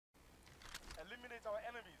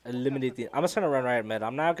Eliminate the. I'm just gonna run right at mid.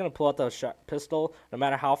 I'm not gonna pull out the pistol, no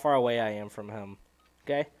matter how far away I am from him.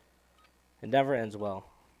 Okay? It never ends well.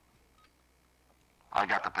 I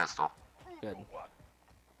got the pistol. Good.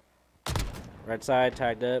 Right side,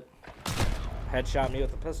 tagged up. Headshot me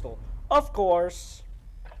with the pistol. Of course.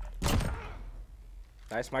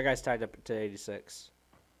 Nice. My guy's tagged up to 86.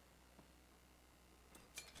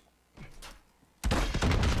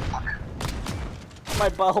 My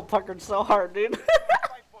butthole puckered so hard, dude.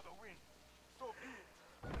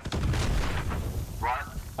 What?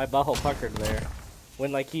 My butthole puckered there.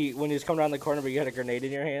 When he was coming around the corner, but you had a grenade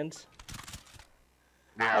in your hands.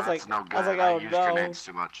 Yeah, I was that's like, no good. I was like, I oh use no. grenades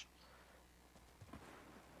too much.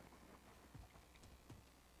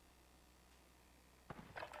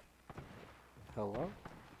 Hello?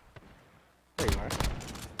 There you are.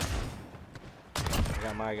 I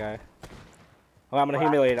got my guy. Oh, I'm gonna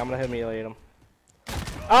humiliate him.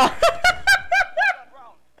 Oh!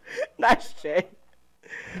 Nice, Jay.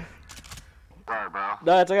 Sorry, bro.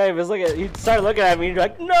 No, it's okay. He started looking at me and you're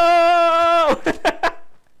like, no!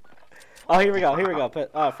 Oh, here we go.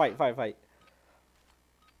 Oh, fight.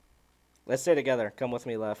 Let's stay together. Come with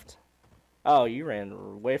me left. Oh, you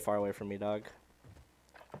ran way far away from me, dog.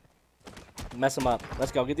 Mess him up.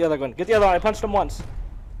 Let's go. Get the other one. I punched him once.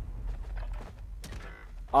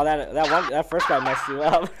 Oh, that first guy messed you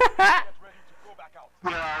up.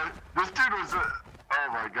 Yeah, this dude was. Oh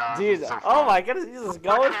my god. Dude, so oh my goodness, he's just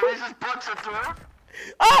going. He just punched it through.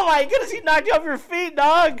 Oh my goodness, he knocked you off your feet,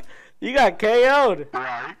 dog. You got KO'd.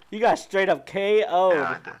 Right. You got straight up KO'd.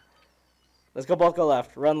 Yeah, Let's both go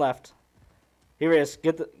left. Run left. Here he is.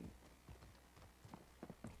 Get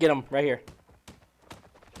him right here.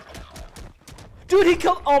 Dude, he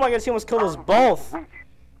killed. Oh my goodness, he almost killed us both.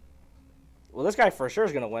 Well, this guy for sure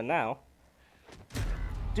is gonna win now.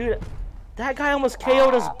 Dude, that guy almost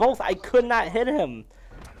KO'd us both. I could not hit him.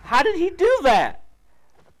 How did he do that?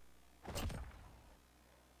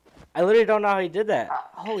 I literally don't know how he did that.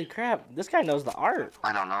 Holy crap, this guy knows the art.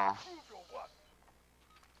 I don't know.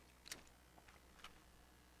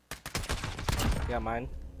 You got mine?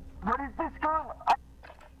 What is this girl?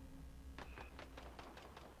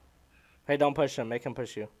 Hey, don't push him. Make him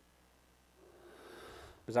push you.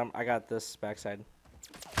 Because I got this backside.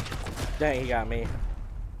 Dang, he got me.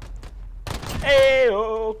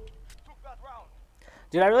 Hey-oh!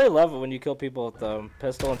 Dude, I really love it when you kill people with the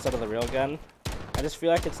pistol instead of the real gun. I just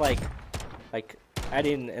feel like it's like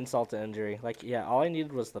adding insult to injury. Like, yeah, all I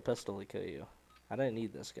needed was the pistol to kill you. I didn't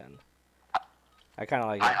need this gun. I kind of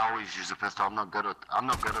like it. I always use a pistol. I'm not good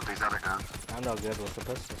with these other guns. I'm no good with the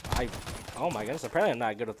pistol. Oh my goodness, apparently I'm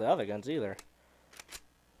not good with the other guns either.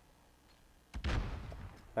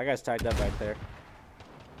 That guy's tied up right there.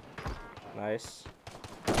 Nice.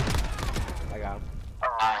 I got him.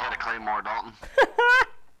 I hit a claymore, Dalton.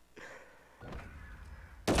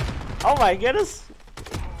 Oh my goodness!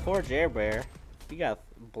 Poor Bear. He got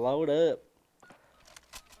blowed up.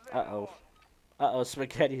 Uh-oh. Uh-oh,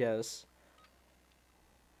 SpaghettiOs.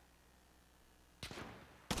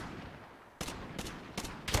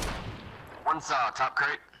 One's top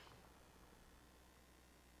crate.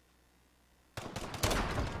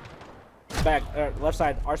 Back, left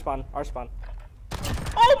side, R spawn.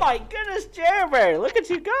 Oh my goodness, Bear! Look at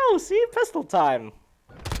you go! See, pistol time.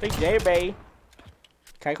 Big Bay.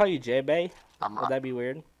 Can I call you Bay? Would that be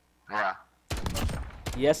weird? Yeah.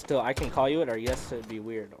 Yes to I can call you it, or yes to be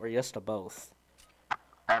weird, or yes to both.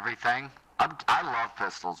 Everything. I love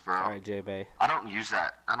pistols, bro. All right, Bay. I don't use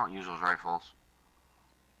that. I don't use those rifles.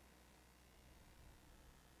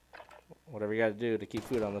 Whatever you gotta do to keep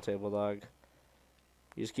food on the table, dog.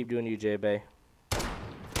 You just keep doing you, Bay.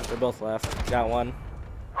 They're both left. Got one.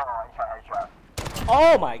 I shot.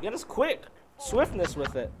 Oh my goodness, quick! Swiftness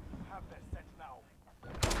with it.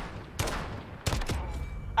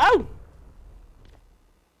 Oh!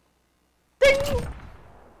 Ding!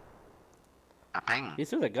 A ping. He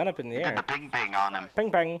threw the gun up in the He air. did the ping on him.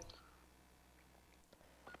 Ping ping.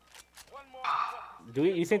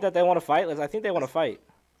 You think that they want to fight? I think they want to fight.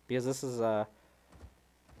 Because this is,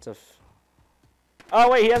 it's a... Oh,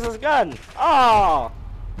 wait, he has his gun! Oh!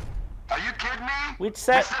 Are you kidding me? We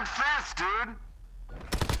said fist, dude!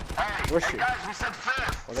 Hey, We're hey guys, we said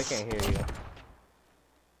fist! Well, they can't hear you.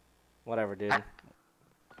 Whatever, dude.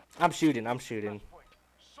 I'm shooting.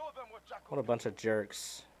 What a bunch of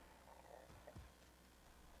jerks.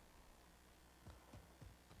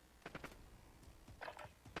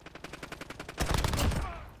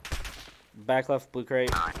 Back left, blue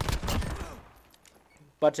crate.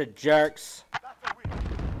 Bunch of jerks.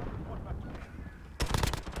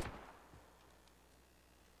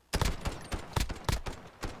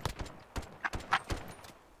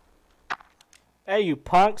 Hey, you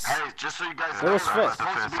punks. Hey, just so you guys There know, was I'm Fist.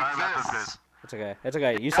 supposed to be Fist. It's okay. It's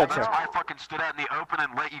okay. You Yeah, said that's chill. why I fucking stood out in the open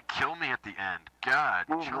and let you kill me at the end. God,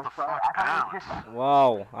 chill the fuck out.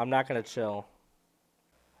 Whoa, I'm not gonna chill.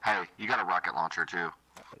 Hey, you got a rocket launcher too.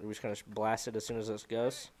 We're just gonna blast it as soon as this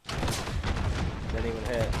goes. Didn't even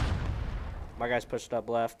hit. My guy's pushed up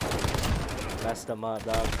left. Messed him up,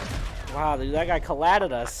 dog. Wow, dude, that guy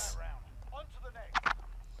collided us.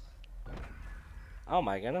 Oh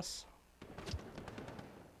my goodness.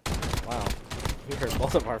 Wow. He hurt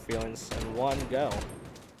both of our feelings in one go.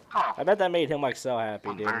 Oh, I bet that made him like so happy,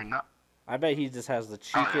 I'm dude. very not. I bet he just has the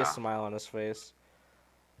cheekiest smile on his face.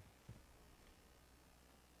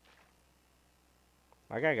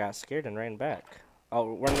 My guy got scared and ran back.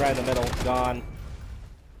 Oh, running right in the middle. Gone.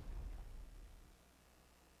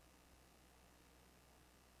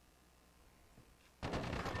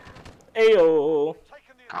 Ayo.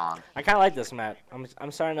 Gone. I kind of like this map.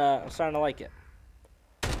 I'm starting to like it.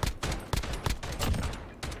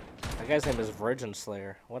 That guy's name is Virgin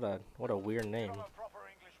Slayer. What a weird name.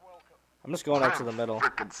 I'm just going up to the middle.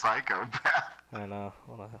 Freaking psychopath. I know.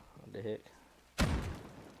 What the heck?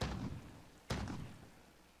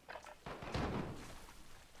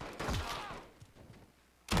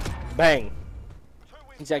 Bang.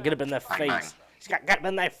 He's got to get up in that face. Bang. He's got to get up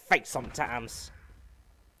in that face sometimes.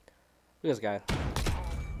 Look at this guy.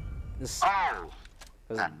 This Oh!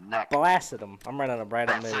 That neck. blasted him. I'm running a right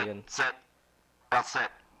at That's mid it. again. Sit. That's it.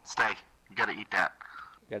 Stay. You gotta eat that.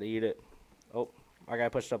 Gotta eat it. Oh, our guy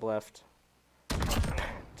pushed up left.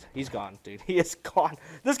 He's gone, dude. He is gone.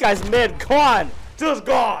 This guy's mid. Gone. Just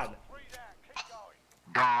gone.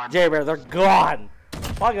 Gone. J-Bear, they're gone.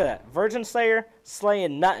 Look at that. Virgin Slayer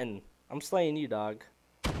slaying nothing. I'm slaying you, dog.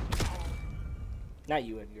 Not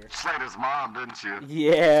you, Edgar. Slayed his mom, didn't you?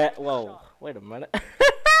 Yeah. Whoa. Wait a minute.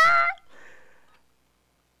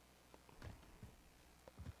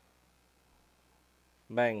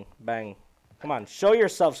 Bang, bang. Come on, show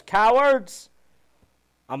yourselves, cowards.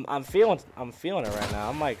 I'm feeling it right now.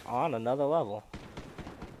 I'm like on another level.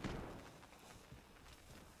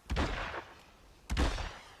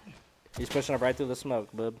 He's pushing up right through the smoke,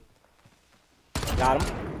 bub. Got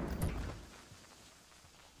him.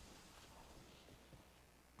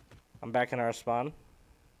 I'm back in our spawn.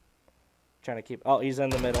 Trying to keep. Oh, he's in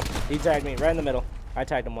the middle. He tagged me right in the middle. I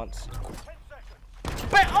tagged him once.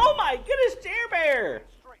 But oh my goodness, J-Bear!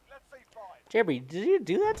 J-Bear, did you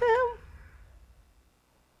do that to him?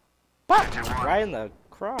 Fuck! Right in the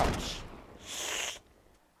crotch.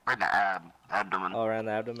 Right in the abdomen. Oh, right in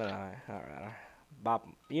the abdomen. Alright. Bop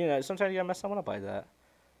him. You know, sometimes you gotta mess someone up like that.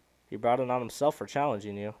 He brought it on himself for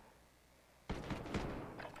challenging you.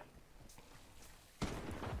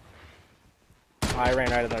 I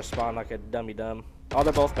ran right in their spawn like a dummy dumb. Oh,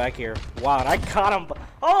 they're both back here. Wow, and I caught him.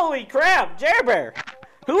 Holy crap, J-Bear!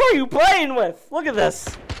 Who are you playing with? Look at this.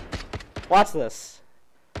 Watch this.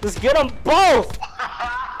 Just get them both!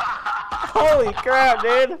 Holy crap,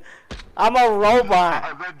 dude. I'm a robot.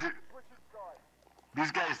 I bet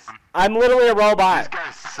these guys. I'm literally a These robot.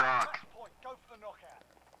 guys suck.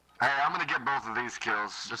 Hey, I'm gonna get both of these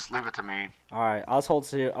kills. Just leave it to me. Alright, I'll hold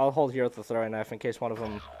here with the throwing knife in case one of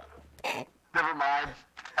them. Never mind.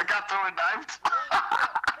 I got throwing knives.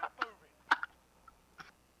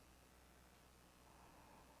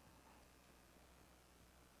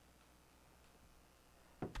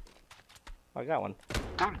 I got one.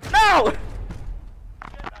 Dude, No!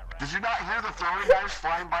 did you not hear the throwing knives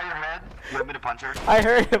flying by your head? You want me to punch her? I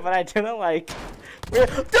heard it, but I didn't like. Dude,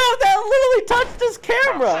 that literally touched his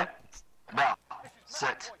camera! No,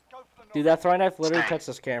 sit. Dude, that throwing knife literally Stay. touched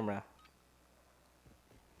his camera.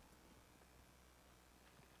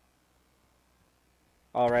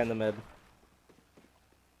 Oh, right in the mid.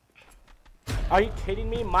 Are you kidding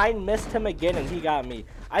me? Mine missed him again and he got me.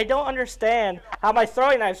 I don't understand how my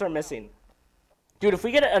throwing knives are missing. Dude, if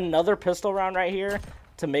we get another pistol round right here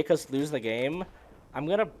to make us lose the game, I'm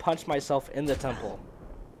gonna punch myself in the temple.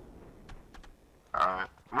 Alright.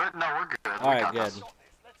 No, we're good. Alright,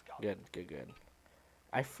 good. Good.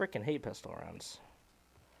 I freaking hate pistol rounds.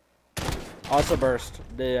 Also burst.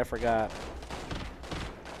 Dude, I forgot.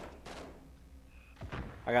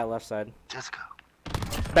 I got left side. Just go.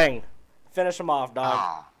 Bang. Finish him off,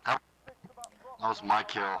 dog. Oh, that was my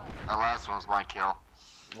kill. That last one was my kill.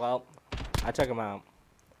 Well, I took him out.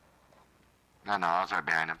 No, I was right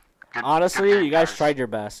behind him. Good, Honestly, good game, you guys tried your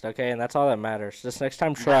best, okay? And that's all that matters. Just next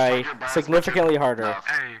time, You guys try tried your best, significantly but harder.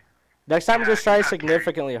 Hey, Next time, Yeah, just try you got carried.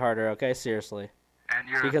 significantly harder, okay? Seriously. and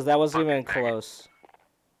you're Because that wasn't fucking even faggot. close.